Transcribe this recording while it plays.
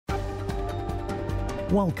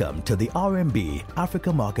Welcome to the RMB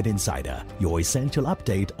Africa Market Insider, your essential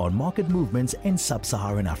update on market movements in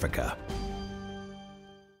sub-Saharan Africa.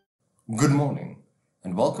 Good morning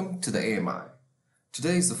and welcome to the AMI.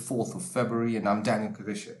 Today is the 4th of February and I'm Daniel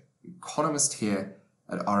Kavisha, economist here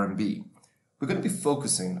at RMB. We're going to be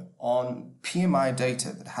focusing on PMI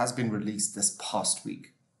data that has been released this past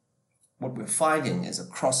week. What we're finding is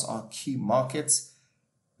across our key markets,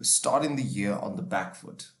 we're starting the year on the back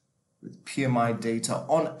foot, with PMI data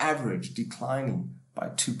on average declining by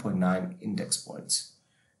 2.9 index points.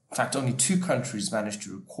 In fact, only two countries managed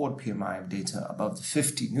to record PMI data above the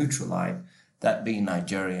 50 neutral line, that being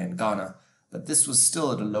Nigeria and Ghana, but this was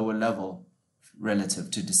still at a lower level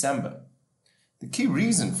relative to December. The key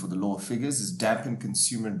reason for the lower figures is dampened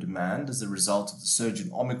consumer demand as a result of the surge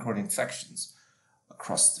in Omicron infections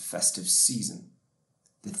across the festive season.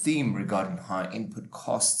 The theme regarding high input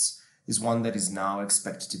costs is one that is now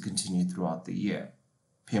expected to continue throughout the year.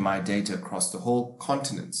 PMI data across the whole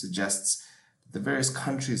continent suggests that the various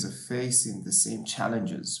countries are facing the same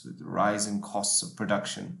challenges, with the rising costs of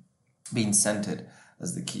production being centered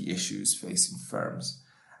as the key issues facing firms.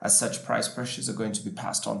 As such, price pressures are going to be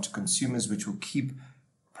passed on to consumers, which will keep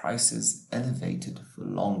prices elevated for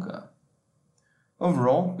longer.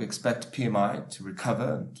 Overall, we expect PMI to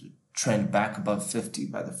recover and to trend back above 50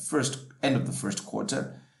 by the end of the first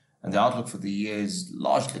quarter, and the outlook for the year is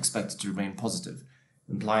largely expected to remain positive,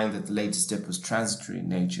 implying that the latest dip was transitory in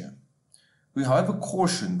nature. We, however,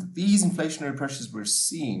 caution that these inflationary pressures we're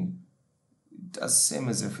seeing does seem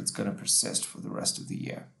as if it's going to persist for the rest of the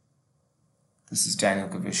year. This is Daniel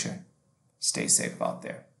Kavisha. Stay safe out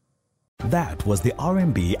there. That was the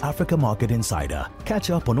RMB Africa Market Insider.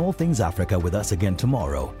 Catch up on all things Africa with us again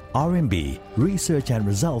tomorrow. RMB, research and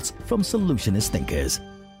results from solutionist thinkers.